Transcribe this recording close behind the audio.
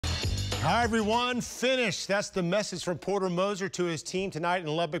Hi, everyone. Finish. That's the message from Porter Moser to his team tonight in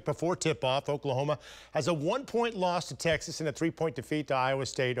Lubbock before tip-off. Oklahoma has a 1-point loss to Texas and a 3-point defeat to Iowa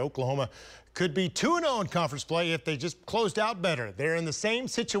State. Oklahoma could be 2-0 in conference play if they just closed out better. They're in the same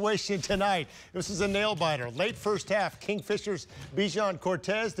situation tonight. This is a nail-biter. Late first half, Kingfishers Bijan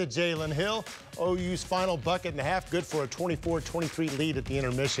Cortez to Jalen Hill. OU's final bucket and a half, good for a 24-23 lead at the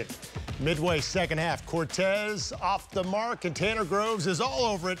intermission. Midway second half, Cortez off the mark, and Tanner Groves is all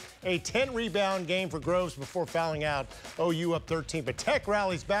over it. A 10-rebound game for Groves before fouling out. OU up 13, but Tech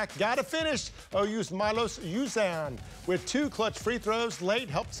rallies back. Got to finish. OU's Milos Uzan with 2 clutch free throws late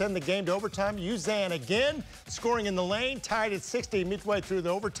helped send the game to overtime. Uzan again scoring in the lane, tied at 60 midway through the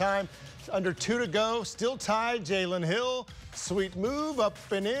overtime. Under 2 to go, still tied. Jalen Hill, sweet move up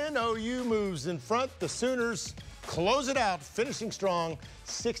and in. OU moves in front. The Sooners close it out, finishing strong,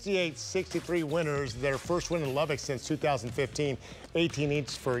 68-63 winners. Their first win in Lubbock since 2015. 18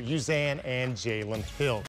 each for Uzan and Jalen Hill.